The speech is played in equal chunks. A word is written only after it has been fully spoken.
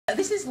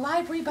This is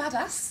Library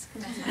Badass.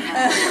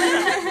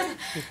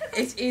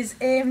 It is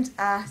aimed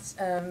at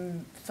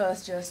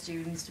first year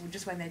students,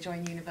 just when they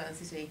join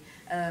university,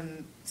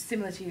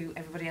 similar to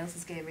everybody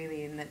else's game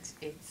really, in that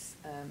it's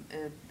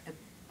a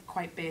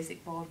quite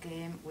basic board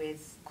game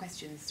with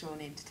questions thrown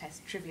in to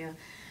test trivia.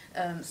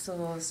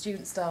 So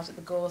students start at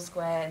the Go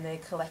Square and they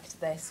collect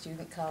their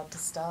student card to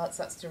start,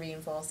 so that's to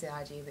reinforce the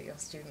idea that your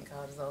student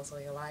card is also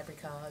your library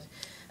card.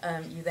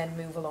 You then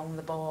move along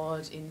the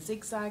board in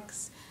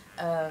zigzags.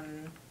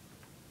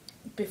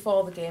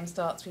 Before the game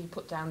starts, we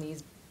put down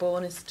these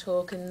bonus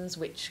tokens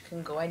which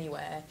can go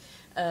anywhere,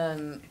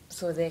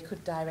 so they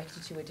could direct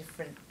you to a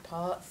different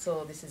part.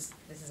 So this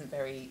isn't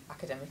very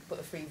academic, but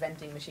a free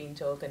vending machine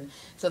token,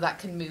 so that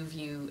can move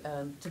you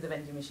to the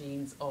vending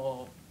machines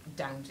or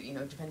down to,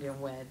 depending on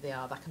where they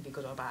are, that can be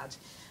good or bad.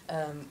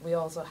 We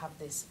also have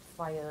this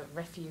fire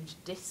refuge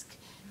disc,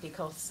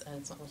 because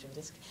it's not much of a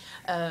disc.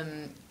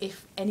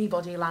 If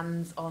anybody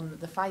lands on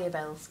the Fire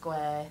Bell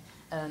Square,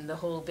 the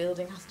whole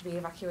building has to be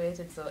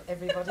evacuated, so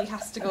everybody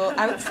has to go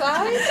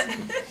outside,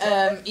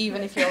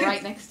 even if you're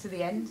right next to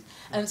the end.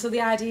 So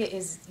the idea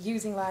is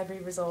using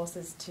library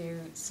resources to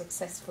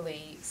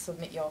successfully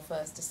submit your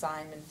first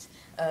assignment.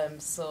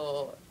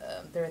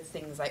 There are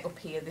things like up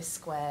here, this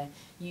square,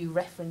 you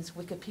reference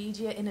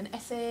Wikipedia in an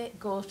essay,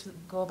 go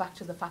back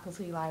to the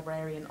faculty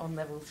librarian on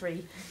level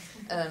 3.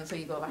 So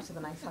you go back to the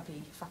nice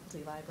happy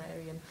faculty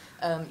librarian.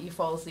 You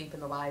fall asleep in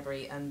the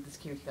library and the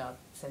security guard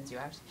sends you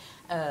out.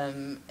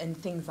 And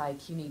things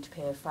like you need to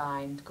pay a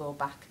fine, go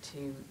back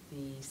to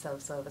the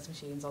self-service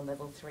machines on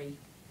level 3.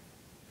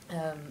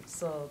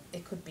 So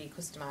it could be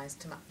customised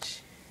to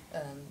match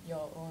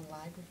your own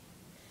library.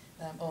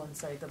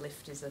 The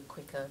lift is a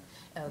quicker.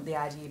 The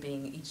idea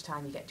being each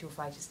time you get to a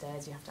flight of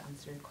stairs, you have to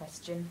answer a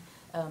question.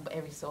 But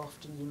every so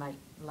often you might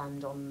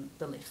land on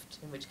the lift,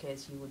 in which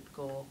case you would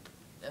go up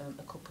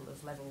a couple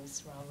of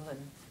levels rather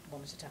than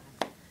one at a time.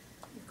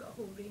 You've got a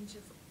whole range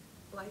of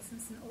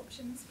licensing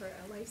options for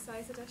a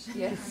life-size edition.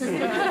 Yes.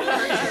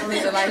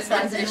 The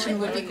life-size edition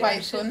would be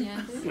quite fun.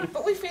 Yes.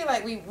 But we feel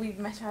like we've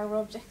met our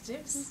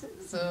objectives.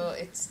 So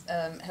it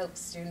helps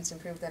students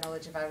improve their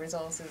knowledge of our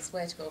resources,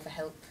 where to go for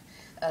help,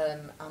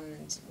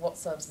 and what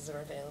services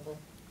are available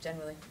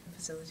generally in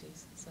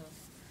facilities. So.